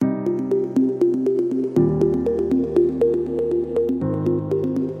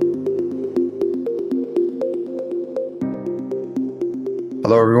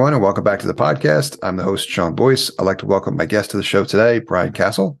Hello, everyone, and welcome back to the podcast. I'm the host, Sean Boyce. I'd like to welcome my guest to the show today, Brian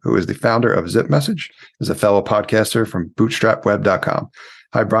Casel, who is the founder of ZipMessage, is a fellow podcaster from bootstrapweb.com.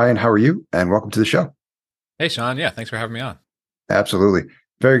 Hi, Brian. How are you? And welcome to the show. Hey, Sean. Yeah, thanks for having me on. Absolutely.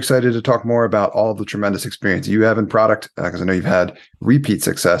 Very excited to talk more about all the tremendous experience you have in product, because I know you've had repeat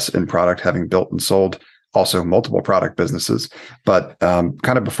success in product, having built and sold also multiple product businesses. But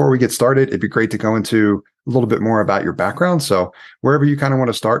kind of before we get started, it'd be great to go into a little bit more about your background. So wherever you kind of want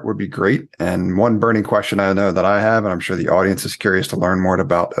to start would be great. And one burning question I know that I have, and I'm sure the audience is curious to learn more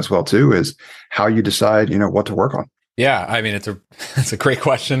about as well too, is how you decide, what to work on. Yeah, I mean, it's a great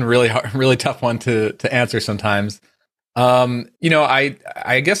question. Really hard, really tough one to answer sometimes. I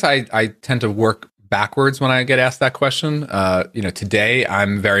guess I tend to work backwards when I get asked that question. Today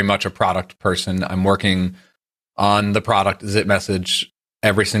I'm very much a product person. I'm working on the product ZipMessage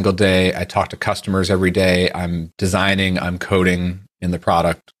every single day. I talk to customers every day. I'm designing, I'm coding in the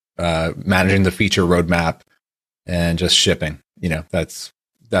product, managing the feature roadmap, and just shipping. That's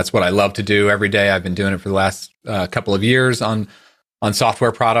what I love to do every day. I've been doing it for the last couple of years on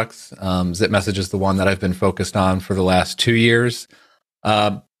software products. ZipMessage is the one that I've been focused on for the last 2 years.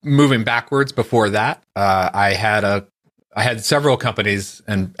 Moving backwards, before that, I had several companies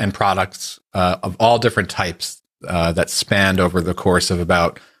and products of all different types that spanned over the course of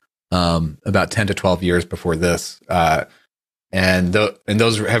about 10 to 12 years before this, and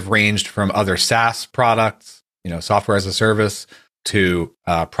those have ranged from other SaaS products, software as a service, to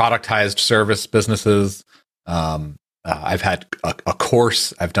productized service businesses. I've had a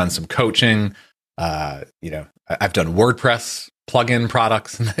course. I've done some coaching. I've done WordPress plugin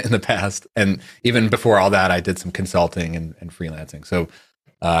products in the past, and even before all that, I did some consulting and freelancing. So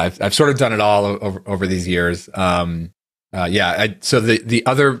I've sort of done it all over these years. So the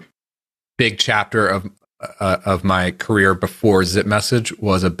other big chapter of my career before ZipMessage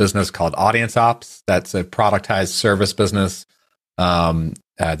was a business called Audience Ops. That's a productized service business.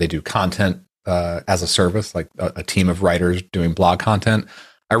 They do content as a service, like a team of writers doing blog content.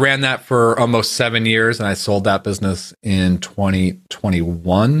 I ran that for almost 7 years, and I sold that business in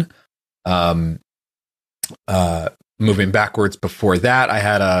 2021. Moving backwards, before that, I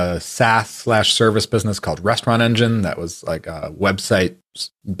had a SaaS/service business called Restaurant Engine. That was like a website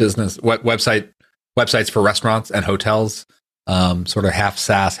business, websites for restaurants and hotels, sort of half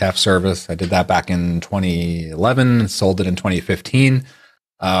SaaS, half service. I did that back in 2011, sold it in 2015.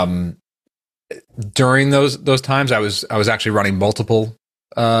 During those times, I was actually running multiple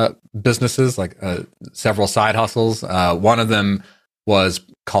businesses, like several side hustles. One of them was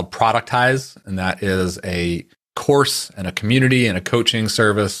called Productize, and that is a course and a community and a coaching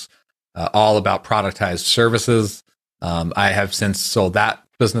service, all about productized services. I have since sold that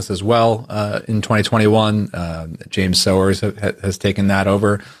business as well in 2021. James Sowers has taken that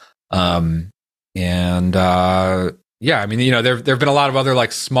over. There have been a lot of other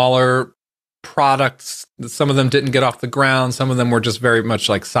like smaller products. Some of them didn't get off the ground. Some of them were just very much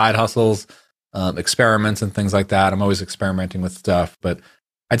like side hustles, experiments and things like that. I'm always experimenting with stuff, but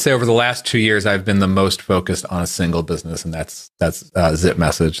I'd say over the last 2 years, I've been the most focused on a single business, and that's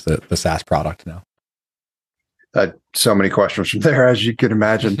ZipMessage, the SaaS product now. So many questions from there, as you can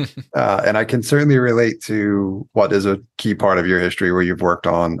imagine. And I can certainly relate to what is a key part of your history, where you've worked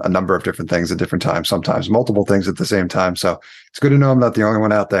on a number of different things at different times, sometimes multiple things at the same time. So it's good to know I'm not the only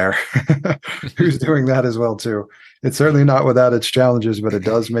one out there who's doing that as well, too. It's certainly not without its challenges, but it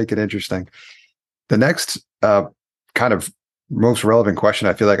does make it interesting. The next kind of most relevant question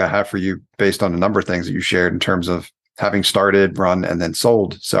I feel like I have for you, based on a number of things that you shared in terms of having started, run, and then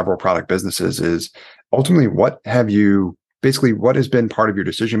sold several product businesses, is ultimately what has been part of your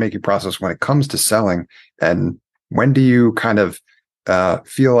decision-making process when it comes to selling? And when do you kind of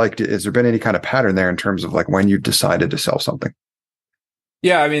feel like, has there been any kind of pattern there in terms of like when you decided to sell something?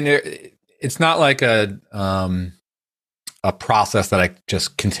 Yeah, I mean, it's not like a process that I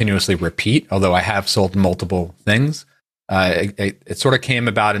just continuously repeat, although I have sold multiple things. It sort of came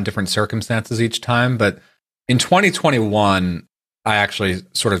about in different circumstances each time. But in 2021, I actually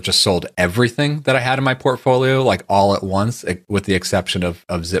sort of just sold everything that I had in my portfolio, like all at once, with the exception of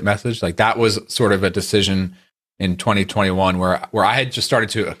ZipMessage. Like that was sort of a decision in 2021 where I had just started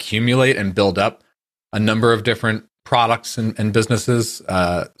to accumulate and build up a number of different products and businesses,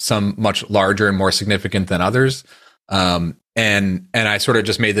 some much larger and more significant than others. And I sort of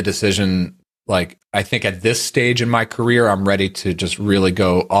just made the decision, like, I think at this stage in my career, I'm ready to just really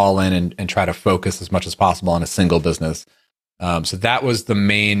go all in and try to focus as much as possible on a single business. So that was the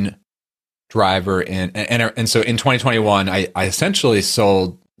main driver. And so in 2021, I essentially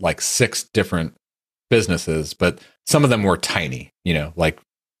sold like 6 different businesses, but some of them were tiny, like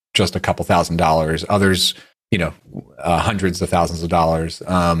just a couple $1,000s, others, hundreds of thousands of dollars.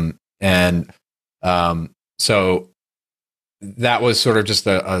 So that was sort of just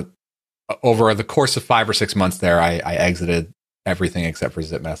over the course of 5 or 6 months there, I exited everything except for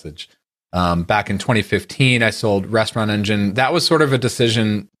Zip Message. Back in 2015, I sold Restaurant Engine. That was sort of a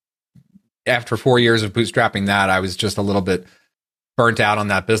decision. After 4 years of bootstrapping that, I was just a little bit burnt out on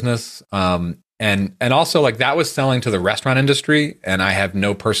that business. And also, like, that was selling to the restaurant industry, and I have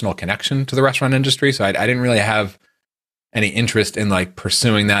no personal connection to the restaurant industry. So I didn't really have any interest in like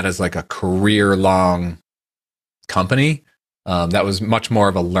pursuing that as like a career-long company. That was much more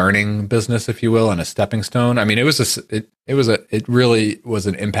of a learning business, if you will, and a stepping stone. I mean, it really was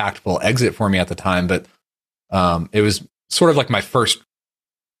an impactful exit for me at the time, but it was sort of like my first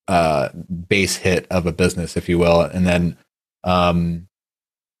base hit of a business, if you will. And then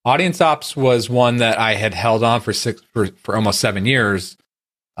Audience Ops was one that I had held on for almost 7 years.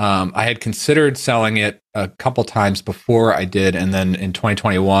 I had considered selling it a couple times before I did, and then in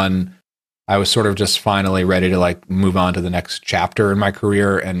 2021, I was sort of just finally ready to like move on to the next chapter in my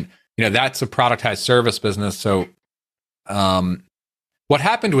career. And that's a productized service business. So what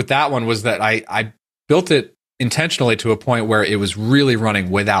happened with that one was that I built it intentionally to a point where it was really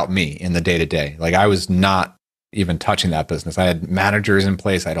running without me in the day-to-day. Like, I was not even touching that business. I had managers in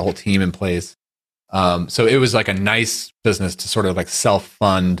place. I had a whole team in place. So it was like a nice business to sort of like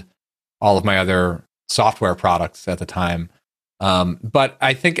self-fund all of my other software products at the time. But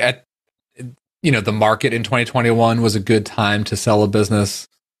I think the market in 2021 was a good time to sell a business,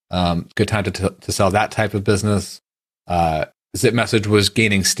 good time to sell that type of business. Zip Message was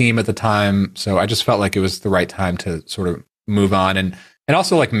gaining steam at the time. So I just felt like it was the right time to sort of move on and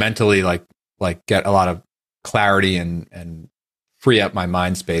also like mentally like get a lot of clarity and free up my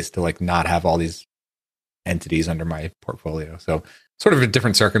mind space to like not have all these entities under my portfolio. So sort of a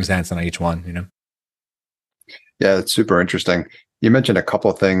different circumstance on each one, Yeah, it's super interesting. You mentioned a couple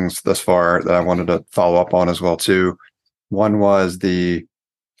of things thus far that I wanted to follow up on as well too. One was the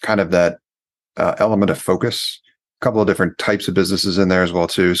kind of that element of focus, a couple of different types of businesses in there as well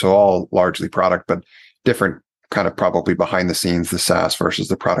too. So all largely product, but different kind of probably behind the scenes, the SaaS versus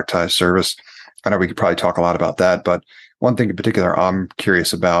the productized service. I know we could probably talk a lot about that, but one thing in particular I'm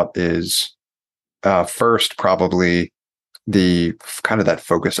curious about is first, probably the kind of that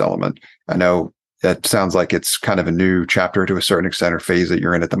focus element. I know that sounds like it's kind of a new chapter to a certain extent or phase that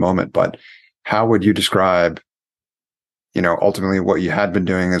you're in at the moment, but how would you describe, ultimately what you had been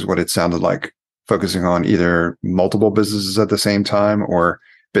doing is what it sounded like, focusing on either multiple businesses at the same time or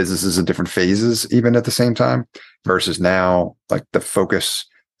businesses in different phases, even at the same time, versus now like the focus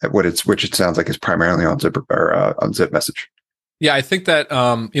at which it sounds like is primarily on on Zip Message. Yeah, I think that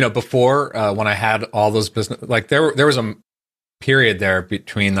before when I had all those business, like there was a period there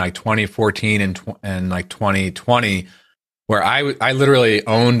between like 2014 and like 2020 where I literally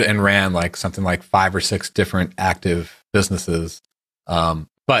owned and ran like something like 5 or 6 different active businesses.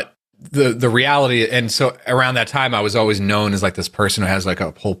 But the reality, and so around that time I was always known as like this person who has like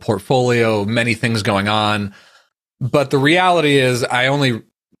a whole portfolio, many things going on. But the reality is I only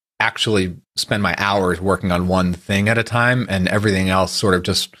actually spend my hours working on one thing at a time, and everything else sort of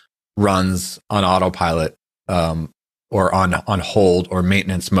just runs on autopilot or on hold or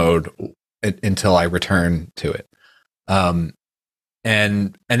maintenance mode until I return to it. And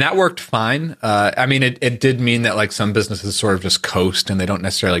that worked fine. I mean, it did mean that like some businesses sort of just coast and they don't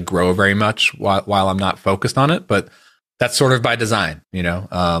necessarily grow very much while I'm not focused on it, but that's sort of by design.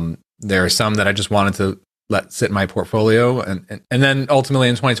 There are some that I just wanted to let sit in my portfolio. And then ultimately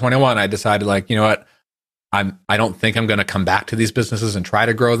in 2021, I decided like, you know what, I don't think I'm going to come back to these businesses and try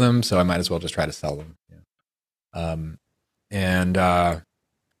to grow them. So I might as well just try to sell them. But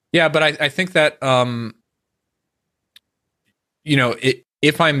I think that,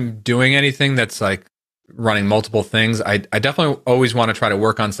 if I'm doing anything that's like running multiple things, I definitely always want to try to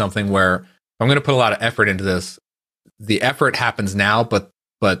work on something where I'm going to put a lot of effort into this. The effort happens now, but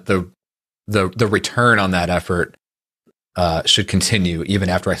the return on that effort should continue even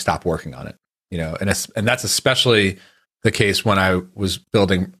after I stop working on it. And that's especially the case when I was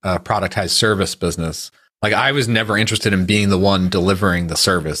building a productized service business. Like I was never interested in being the one delivering the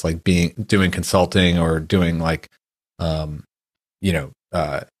service, like doing consulting or doing like,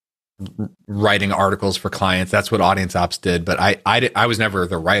 writing articles for clients. That's what Audience Ops did. But I was never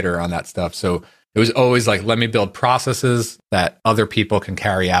the writer on that stuff. So it was always like, let me build processes that other people can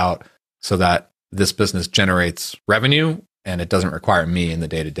carry out so that this business generates revenue and it doesn't require me in the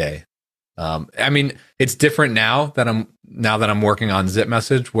day to day. I mean, it's different now that I'm working on Zip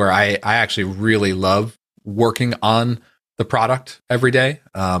Message, where I actually really love working on the product every day.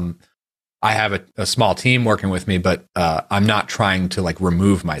 I have a small team working with me, but I'm not trying to like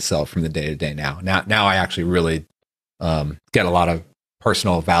remove myself from the day to day now. Now I actually really get a lot of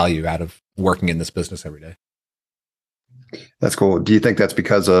personal value out of working in this business every day. That's cool. Do you think that's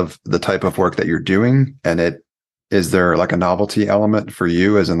because of the type of work that you're doing? And is there like a novelty element for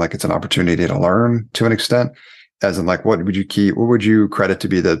you, as in like it's an opportunity to learn to an extent? As in like what would you credit to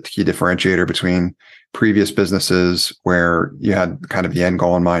be the key differentiator between previous businesses where you had kind of the end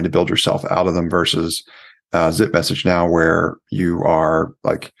goal in mind to build yourself out of them versus Zip Message now, where you're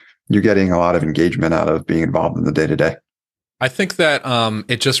getting a lot of engagement out of being involved in the day to day? I think that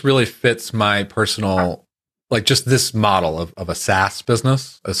it just really fits my personal, like just this model of a SaaS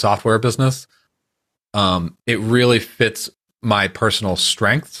business, a software business. It really fits my personal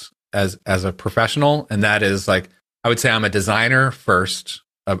strengths as a professional, and that is like I would say I'm a designer first.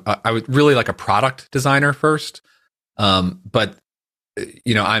 I would really like a product designer first, but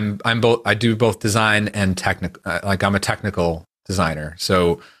I'm both. I do both design and technical. Like I'm a technical designer,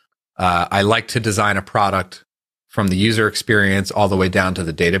 so I like to design a product from the user experience all the way down to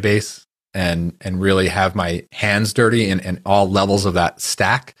the database, and really have my hands dirty in all levels of that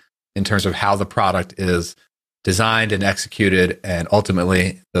stack in terms of how the product is designed and executed, and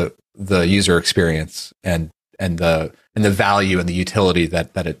ultimately the user experience and the value and the utility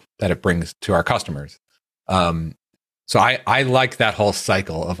that it brings to our customers. So I like that whole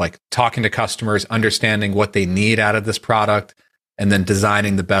cycle of like talking to customers, understanding what they need out of this product, and then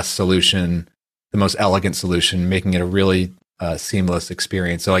designing the best solution, the most elegant solution, making it a really seamless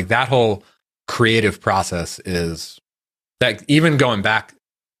experience. So like that whole creative process is that, even going back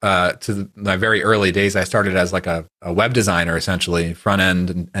to my very early days, I started as like a web designer, essentially front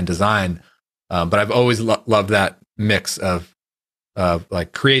end and design. But I've always loved that mix of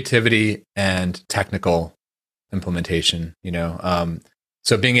like creativity and technical implementation,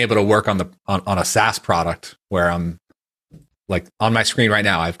 so being able to work on a SaaS product where I'm like on my screen right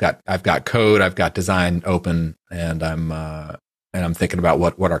now, I've got code, I've got design open, and I'm thinking about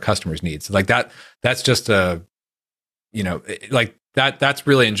what our customers need. So like that's just that's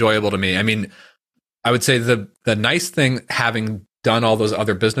really enjoyable to me. I mean, I would say the nice thing, having done all those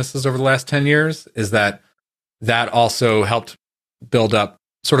other businesses over the last 10 years, is that also helped build up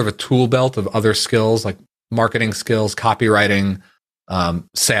sort of a tool belt of other skills, like marketing skills, copywriting,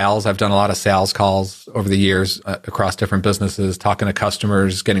 sales. I've done a lot of sales calls over the years across different businesses, talking to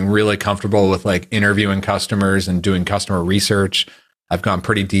customers, getting really comfortable with like interviewing customers and doing customer research. I've gone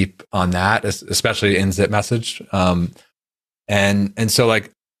pretty deep on that, especially in Zip Message. And so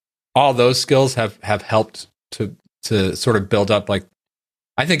like all those skills have helped to sort of build up, like,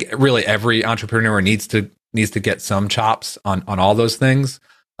 I think really every entrepreneur needs to get some chops on all those things.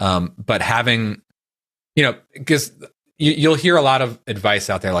 But having, because you'll hear a lot of advice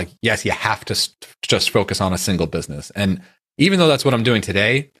out there, like, yes, you have to just focus on a single business. And even though that's what I'm doing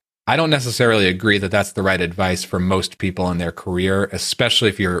today, I don't necessarily agree that that's the right advice for most people in their career, especially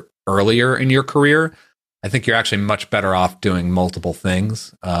if you're earlier in your career. I think you're actually much better off doing multiple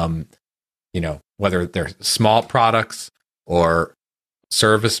things, whether they're small products or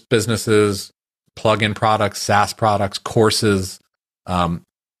service businesses, plug-in products, SaaS products, courses.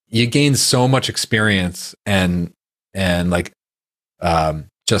 You gain so much experience and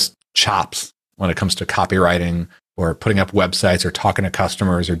just chops when it comes to copywriting or putting up websites or talking to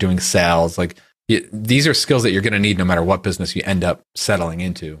customers or doing sales. Like these are skills that you're going to need no matter what business you end up settling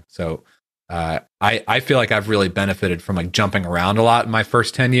into. So I feel like I've really benefited from like jumping around a lot in my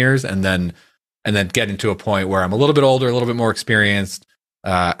first 10 years and then getting to a point where I'm a little bit older, a little bit more experienced.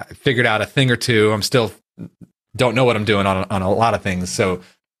 I figured out a thing or two. I'm still don't know what I'm doing on a lot of things. So,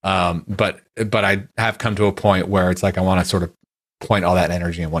 but I have come to a point where it's like I want to sort of point all that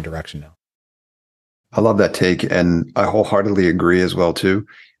energy in one direction now. I love that take, and I wholeheartedly agree as well too.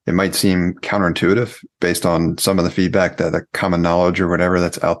 It might seem counterintuitive based on some of the feedback, that the common knowledge or whatever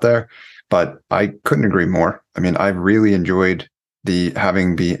that's out there, but I couldn't agree more. I mean, I've really enjoyed being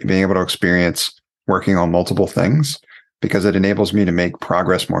able to experience working on multiple things, because it enables me to make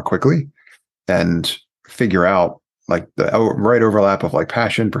progress more quickly and figure out like the right overlap of like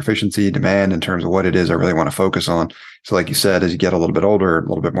passion, proficiency, demand in terms of what it is I really want to focus on. So like you said, as you get a little bit older, a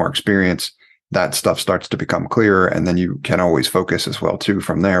little bit more experience, that stuff starts to become clearer, and then you can always focus as well too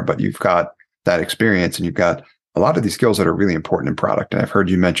from there. But you've got that experience and you've got a lot of these skills that are really important in product. And I've heard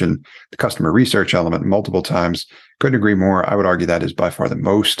you mention the customer research element multiple times. Couldn't agree more. I would argue that is by far the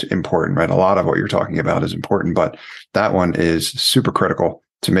most important, right? A lot of what you're talking about is important, but that one is super critical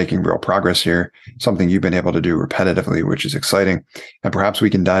to making real progress here. Something you've been able to do repetitively, which is exciting. And perhaps we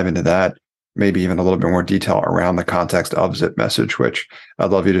can dive into that maybe even a little bit more detail around the context of Zip Message, which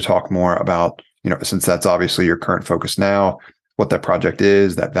I'd love you to talk more about, since that's obviously your current focus now, what that project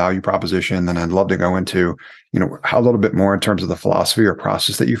is, that value proposition. Then I'd love to go into, how a little bit more in terms of the philosophy or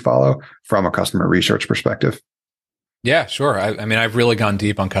process that you follow from a customer research perspective. Yeah, sure. I mean, I've really gone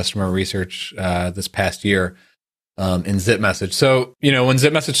deep on customer research this past year in Zip Message. So, when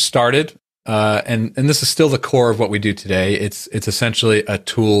Zip Message started, and this is still the core of what we do today, it's essentially a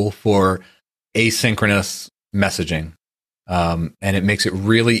tool for asynchronous messaging. And it makes it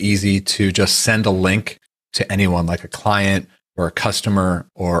really easy to just send a link to anyone, like a client or a customer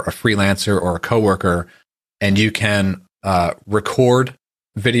or a freelancer or a coworker, and you can record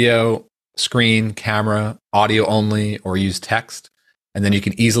video, screen, camera, audio only, or use text. And then you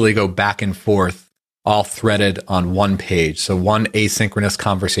can easily go back and forth, all threaded on one page. So one asynchronous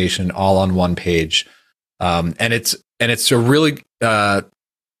conversation all on one page. And it's a really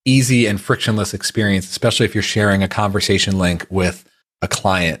easy and frictionless experience, especially if you're sharing a conversation link with a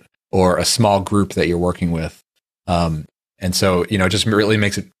client or a small group that you're working with. And so, it just really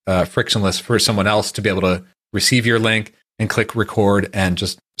makes it frictionless for someone else to be able to receive your link and click record and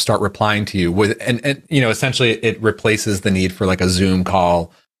just start replying to you with, and essentially it replaces the need for like a Zoom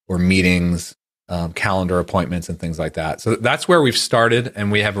call or meetings, calendar appointments and things like that. So that's where we've started,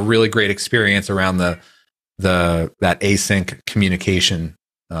 and we have a really great experience around that async communication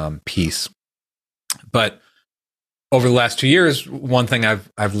piece. But over the last 2 years, one thing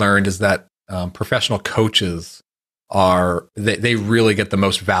I've learned is that professional coaches they really get the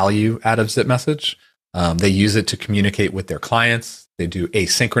most value out of Zip Message. They use it to communicate with their clients. They do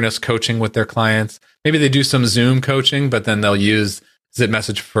asynchronous coaching with their clients. Maybe they do some Zoom coaching, but then they'll use Zip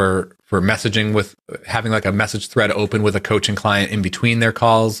Message for messaging, with having like a message thread open with a coaching client in between their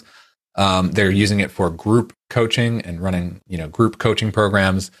calls. They're using it for group coaching and running, group coaching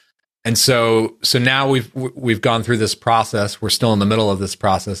programs. And so now we've gone through this process. We're still in the middle of this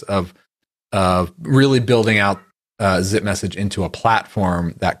process of really building out Zip Message into a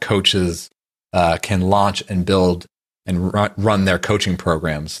platform that coaches can launch and build and run their coaching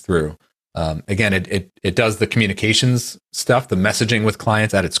programs through. Again, it does the communications stuff, the messaging with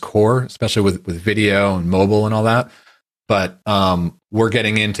clients at its core, especially with video and mobile and all that. But we're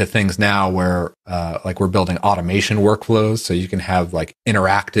getting into things now where like we're building automation workflows, so you can have like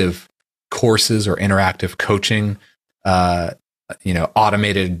interactive courses or interactive coaching,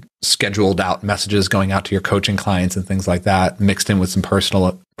 automated scheduled out messages going out to your coaching clients and things like that, mixed in with some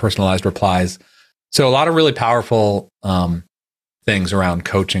personalized replies. So a lot of really powerful things around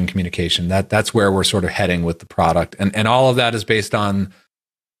coaching communication. That's where we're sort of heading with the product. And all of that is based on,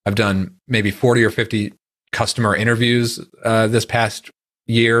 I've done maybe 40 or 50 customer interviews this past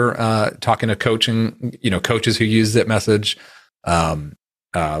year, talking to coaches who use Zip Message, a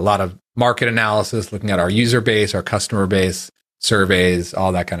lot of market analysis, looking at our user base, our customer base, surveys,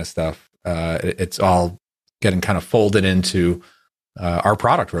 all that kind of stuff. It's all getting kind of folded into our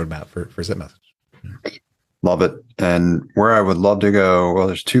product roadmap for Zip Message. Love it. And where I would love to go, well,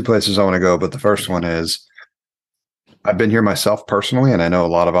 there's two places I want to go, but the first one is, I've been here myself personally, and I know a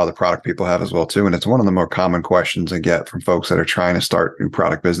lot of other product people have as well too. And it's one of the more common questions I get from folks that are trying to start new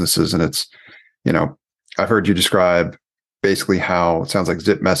product businesses. And it's, I've heard you describe basically how it sounds like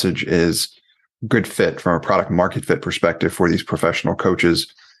Zip Message is good fit from a product market fit perspective for these professional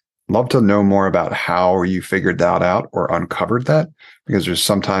coaches. Love to know more about how you figured that out or uncovered that, because there's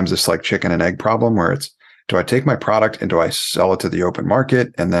sometimes this like chicken and egg problem where it's, do I take my product and do I sell it to the open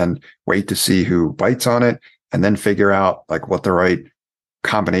market and then wait to see who bites on it and then figure out like what the right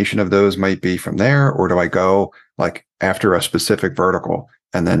combination of those might be from there? Or do I go like after a specific vertical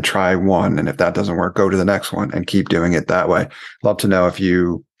and then try one, and if that doesn't work, go to the next one and keep doing it that way? Love to know if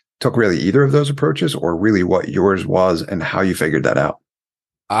you took really either of those approaches or really what yours was and how you figured that out.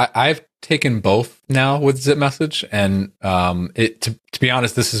 I've taken both now with Zip Message, and to be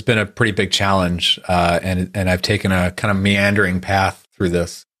honest, this has been a pretty big challenge, and I've taken a kind of meandering path through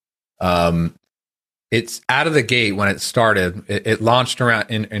this. It's out of the gate when it started. It launched around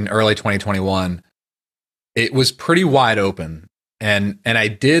in early 2021. It was pretty wide open, and I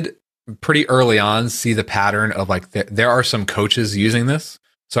did pretty early on see the pattern of like there are some coaches using this.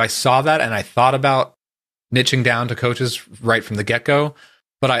 So I saw that, and I thought about niching down to coaches right from the get-go.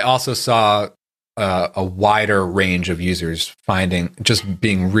 But I also saw a wider range of users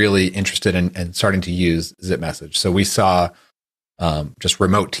being really interested in and starting to use Zip Message. So we saw just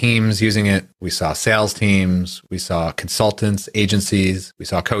remote teams using it. We saw sales teams. We saw consultants, agencies. We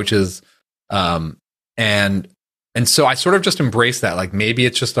saw coaches. And so I sort of just embraced that. Like maybe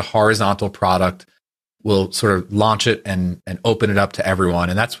it's just a horizontal product we'll sort of launch it and open it up to everyone.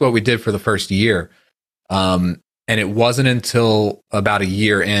 And that's what we did for the first year. And it wasn't until about a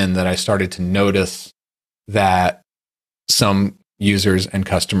year in that I started to notice that some users and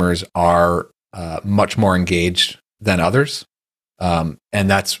customers are much more engaged than others. And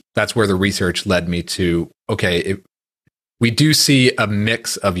that's where the research led me to, okay, we do see a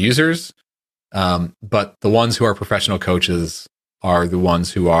mix of users, but the ones who are professional coaches are the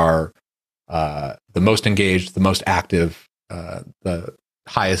ones who are the most engaged, the most active, the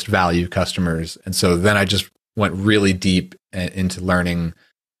highest value customers. And so then I just went really deep into learning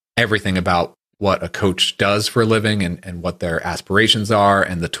everything about what a coach does for a living and what their aspirations are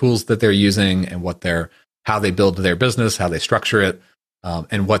and the tools that they're using and how they build their business, how they structure it,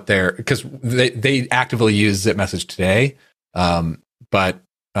 and because they actively use ZipMessage today. But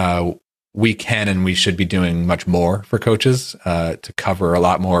we can and we should be doing much more for coaches to cover a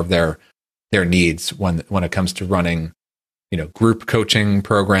lot more of their needs when it comes to running, group coaching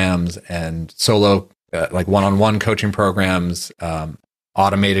programs and solo like one-on-one coaching programs,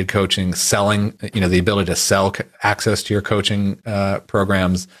 automated coaching, selling, the ability to sell access to your coaching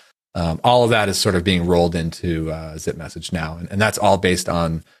programs. All of that is sort of being rolled into ZipMessage now, and that's all based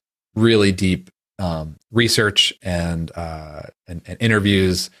on really deep research and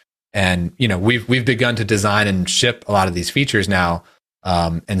interviews. And we've begun to design and ship a lot of these features now,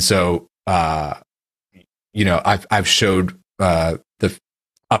 and so I've showed the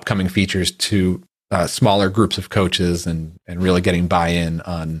upcoming features to smaller groups of coaches and really getting buy-in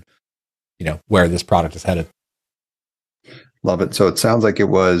on where this product is headed. Love it. So it sounds like it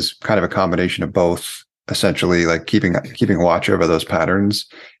was kind of a combination of both, essentially like keeping watch over those patterns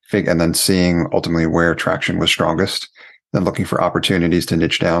and then seeing ultimately where traction was strongest, then looking for opportunities to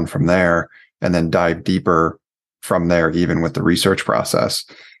niche down from there and then dive deeper from there, even with the research process.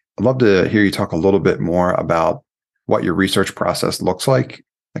 I'd love to hear you talk a little bit more about what your research process looks like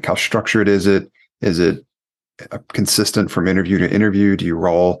how structured is it? Is it consistent from interview to interview? Do you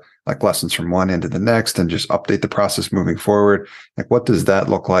roll like lessons from one into the next and just update the process moving forward? Like, what does that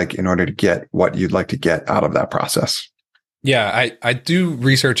look like in order to get what you'd like to get out of that process? Yeah, I do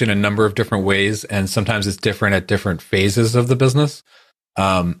research in a number of different ways, and sometimes it's different at different phases of the business.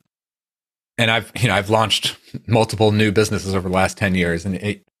 And I've launched multiple new businesses over the last 10 years.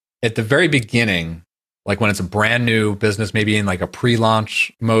 And at the very beginning, like when it's a brand new business, maybe in like a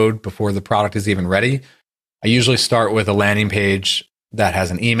pre-launch mode before the product is even ready, I usually start with a landing page that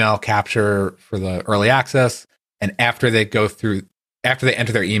has an email capture for the early access. And after they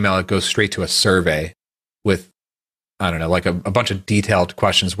enter their email, it goes straight to a survey with, I don't know, like a bunch of detailed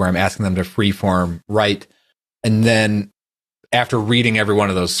questions where I'm asking them to freeform write. And then after reading every one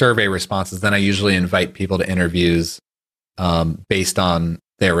of those survey responses, then I usually invite people to interviews based on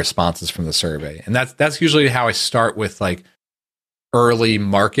their responses from the survey. And that's usually how I start with like early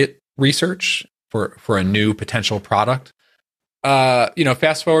market research for a new potential product.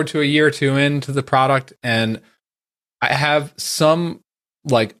 Fast forward to a year or two into the product, and I have some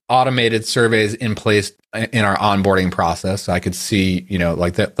like automated surveys in place in our onboarding process. So I could see,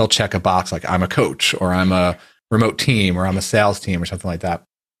 like that they'll check a box like I'm a coach or I'm a remote team or I'm a sales team or something like that.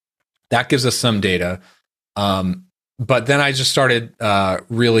 That gives us some data. But then I just started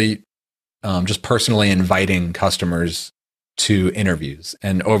really just personally inviting customers to interviews.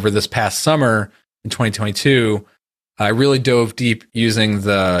 And over this past summer in 2022, I really dove deep using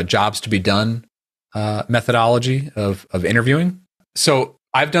the jobs to be done methodology of interviewing. So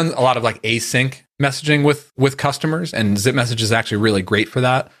I've done a lot of like async messaging with customers, and ZipMessage is actually really great for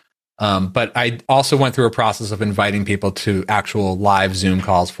that. But I also went through a process of inviting people to actual live Zoom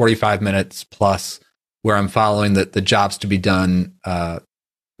calls, 45 minutes plus, where I'm following the jobs to be done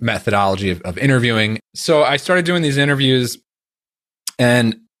methodology of interviewing. So I started doing these interviews,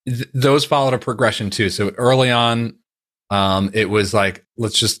 and those followed a progression too. So early on, it was like,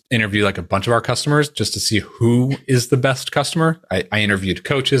 let's just interview like a bunch of our customers just to see who is the best customer. I interviewed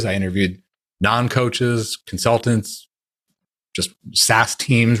coaches, I interviewed non-coaches, consultants, just SaaS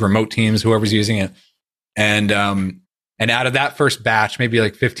teams, remote teams, whoever's using it. And out of that first batch, maybe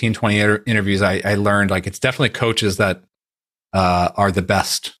like 15, 20 interviews, I learned like it's definitely coaches that are the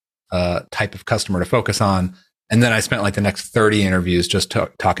best type of customer to focus on. And then I spent like the next 30 interviews just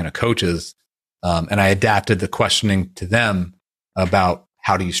talking to coaches. And I adapted the questioning to them about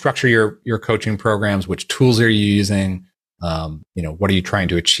how do you structure your coaching programs, which tools are you using, what are you trying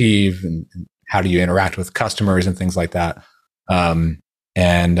to achieve, and how do you interact with customers and things like that. And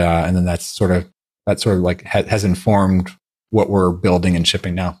then that's sort of like has informed what we're building and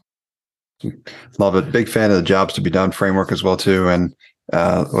shipping now. Love it. Big fan of the jobs to be done framework as well too. And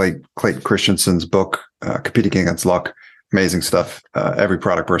like Clayton Christensen's book, competing against luck. Amazing stuff. Every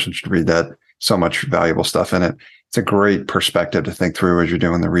product person should read that. So much valuable stuff in it. It's a great perspective to think through as you're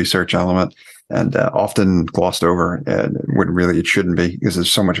doing the research element, and often glossed over. And it shouldn't be, because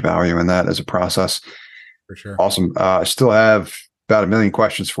there's so much value in that as a process. For sure. Awesome. I still have about 1 million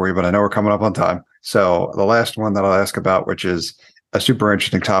questions for you, but I know we're coming up on time. So the last one that I'll ask about, which is a super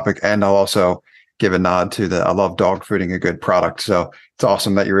interesting topic, and I'll also give a nod to I love dog fooding a good product. So it's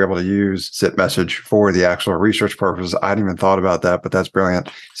awesome that you're able to use Zip Message for the actual research purposes. I hadn't even thought about that, but that's brilliant.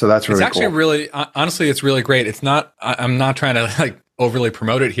 So that's really it's actually cool. Really, honestly, it's really great. It's not, I'm not trying to like overly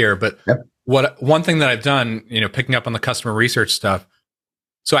promote it here, but one thing that I've done, picking up on the customer research stuff.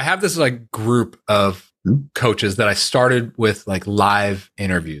 So I have this like group of coaches that I started with like live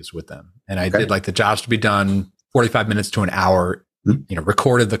interviews with them. And I did like the jobs to be done, 45 minutes to an hour,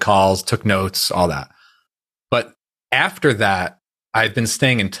 recorded the calls, took notes, all that. But after that, I've been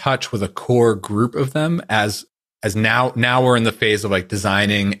staying in touch with a core group of them as now we're in the phase of like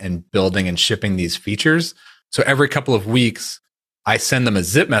designing and building and shipping these features. So every couple of weeks, I send them a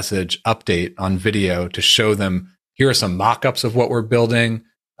Zip Message update on video to show them, here are some mock-ups of what we're building,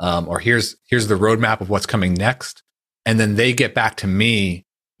 or here's the roadmap of what's coming next. And then they get back to me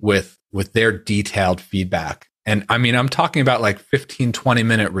with their detailed feedback. And I mean, I'm talking about like 15,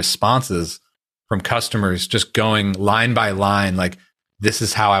 20-minute responses from customers, just going line by line, like, this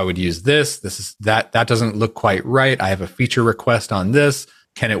is how I would use this. This is that doesn't look quite right. I have a feature request on this.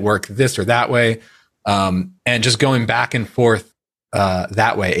 Can it work this or that way? And just going back and forth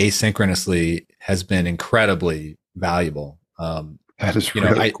that way asynchronously has been incredibly valuable. That is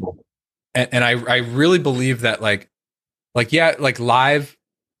really cool. And I really believe that like live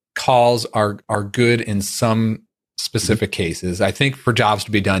calls are good in some specific cases. I think for jobs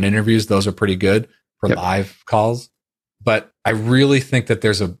to be done interviews, those are pretty good for live calls. But I really think that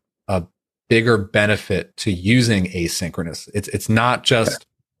there's a bigger benefit to using asynchronous. It's not just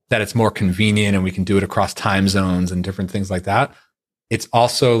that it's more convenient and we can do it across time zones and different things like that. It's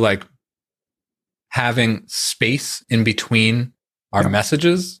also like having space in between our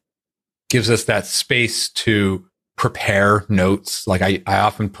messages gives us that space to prepare notes. Like I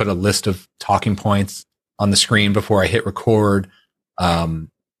often put a list of talking points on the screen before I hit record.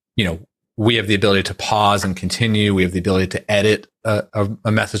 We have the ability to pause and continue. We have the ability to edit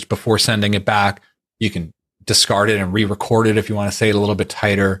a message before sending it back. You can discard it and re-record it if you want to say it a little bit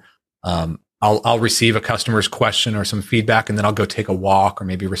tighter. I'll receive a customer's question or some feedback, and then I'll go take a walk or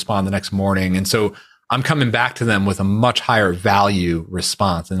maybe respond the next morning. And so I'm coming back to them with a much higher value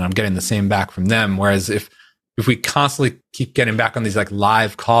response, and I'm getting the same back from them. Whereas if we constantly keep getting back on these like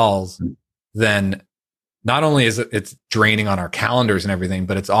live calls, then not only is it's draining on our calendars and everything,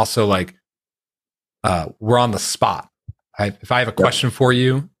 but it's also like we're on the spot. If I have a question for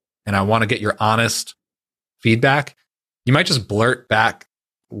you and I want to get your honest feedback, you might just blurt back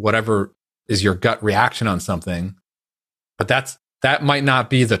whatever is your gut reaction on something, but that might not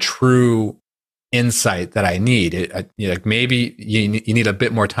be the true insight that I need. Like maybe you need a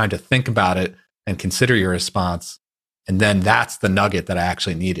bit more time to think about it and consider your response, and then that's the nugget that I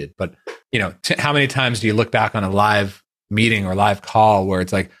actually needed. But how many times do you look back on a live meeting or live call where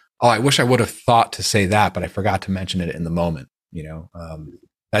it's like, oh, I wish I would have thought to say that, but I forgot to mention it in the moment.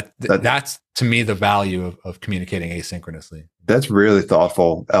 That's to me the value of communicating asynchronously. That's really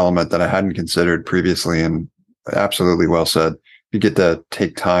thoughtful element that I hadn't considered previously, and absolutely well said. You get to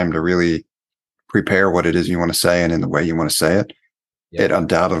take time to really prepare what it is you want to say, and in the way you want to say it, it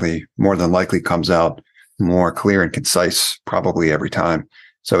undoubtedly more than likely comes out more clear and concise probably every time.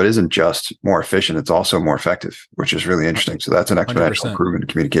 So it isn't just more efficient, it's also more effective, which is really interesting. So that's an exponential 100%. Improvement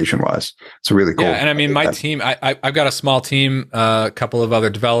communication wise. It's really cool. Yeah, and I mean, my team, I've got a small team, a couple of other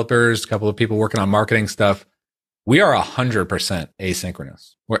developers, a couple of people working on marketing stuff. We are 100%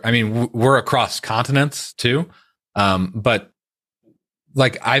 asynchronous. We're across continents too. But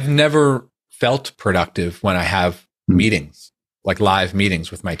like I've never felt productive when I have meetings, like live meetings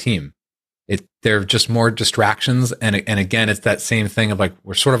with my team. They're just more distractions. And again, it's that same thing of like,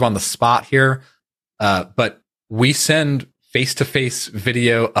 we're sort of on the spot here. But we send face-to-face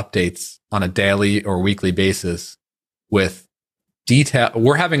video updates on a daily or weekly basis with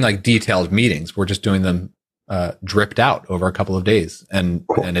we're having like detailed meetings. We're just doing them dripped out over a couple of days. And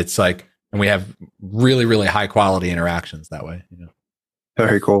it's like, and we have really, really high quality interactions that way.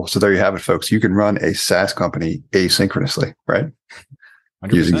 Very cool. So there you have it, folks. You can run a SaaS company asynchronously, right?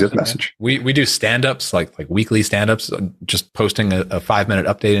 Using Zip Message. We do stand-ups, like weekly stand-ups, just posting a 5-minute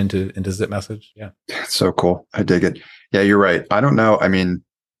update into Zip Message. Yeah. It's so cool. I dig it. Yeah, you're right. I don't know. I mean,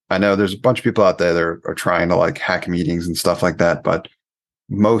 I know there's a bunch of people out there that are trying to like hack meetings and stuff like that, but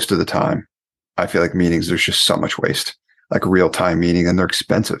most of the time I feel like meetings, there's just so much waste, like real-time meeting, and they're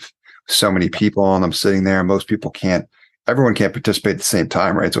expensive. So many people on them sitting there. Most people everyone can't participate at the same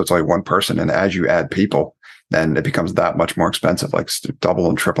time, right? So it's only one person. And as you add people, then it becomes that much more expensive, like double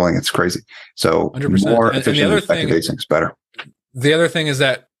and tripling. It's crazy. So 100%. more efficient and effective async is better. The other thing is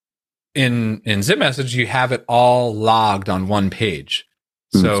that in Zip Message, you have it all logged on one page.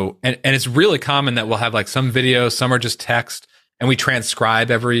 So, and it's really common that we'll have like some video, some are just text, and we transcribe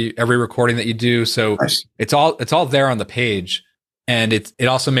every recording that you do. So Nice. it's all there on the page. And it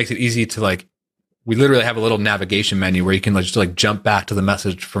also makes it easy to like, we literally have a little navigation menu where you can just like jump back to the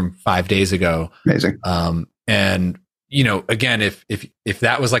message from 5 days ago. Amazing. And again, if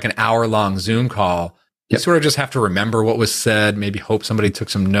that was like an hour-long Zoom call, you sort of just have to remember what was said, maybe hope somebody took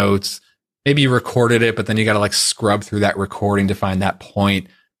some notes, maybe you recorded it, but then you got to like scrub through that recording to find that point.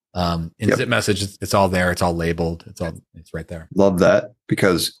 In Zip Message, it's all there. It's all labeled. It's right there. Love that,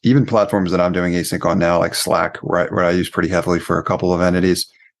 because even platforms that I'm doing async on now, like Slack, where I use pretty heavily for a couple of entities,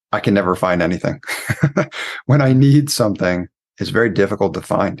 I can never find anything. When I need something, it's very difficult to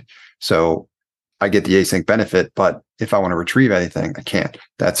find. So I get the async benefit, but if I want to retrieve anything, I can't.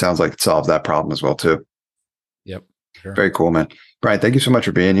 That sounds like it solves that problem as well, too. Yep. Sure. Very cool, man. Brian, thank you so much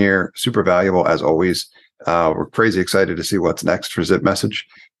for being here. Super valuable as always. We're crazy excited to see what's next for Zip Message.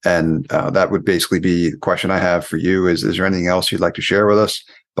 And that would basically be the question I have for you is there anything else you'd like to share with us?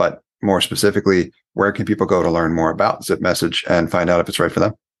 But more specifically, where can people go to learn more about Zip Message and find out if it's right for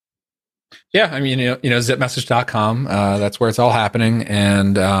them? Yeah, I mean, zipmessage.com. That's where it's all happening.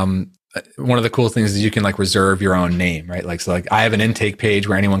 And one of the cool things is you can like reserve your own name, right? Like, so like I have an intake page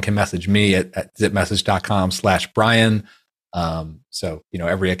where anyone can message me at zipmessage.com/Brian. So,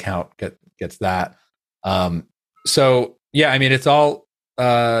 every account gets that. So yeah, I mean, it's all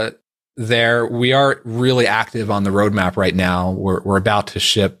there. We are really active on the roadmap right now. We're about to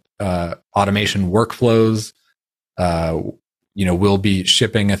ship automation workflows. We'll be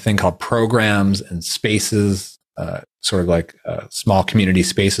shipping a thing called programs and spaces, sort of like small community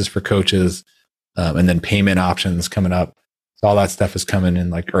spaces for coaches, and then payment options coming up. So all that stuff is coming in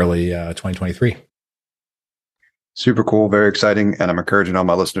like early 2023. Super cool. Very exciting. And I'm encouraging all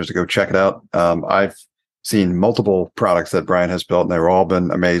my listeners to go check it out. I've seen multiple products that Brian has built, and they've all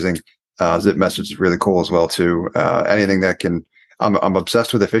been amazing. Zip Message is really cool as well, too. Anything that I'm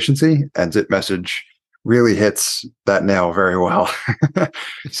obsessed with efficiency, and Zip Message really hits that nail very well.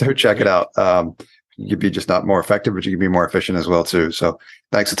 So check it out. You could be just not more effective, but you can be more efficient as well, too. So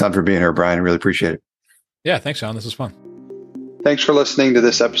thanks a ton for being here, Brian. I really appreciate it. Yeah, thanks, Sean. This was fun. Thanks for listening to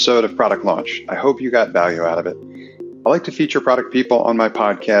this episode of Product Launch. I hope you got value out of it. I like to feature product people on my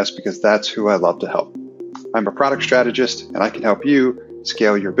podcast because that's who I love to help. I'm a product strategist, and I can help you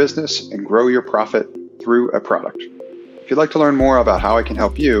scale your business and grow your profit through a product. If you'd like to learn more about how I can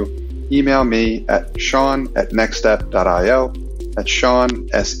help you, email me at sean@nextstep.io. That's Sean,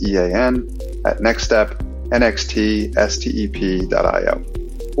 SEAN, at nextstep.io.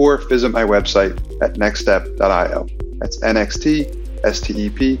 Or visit my website at nextstep.io. That's nxtstep.io.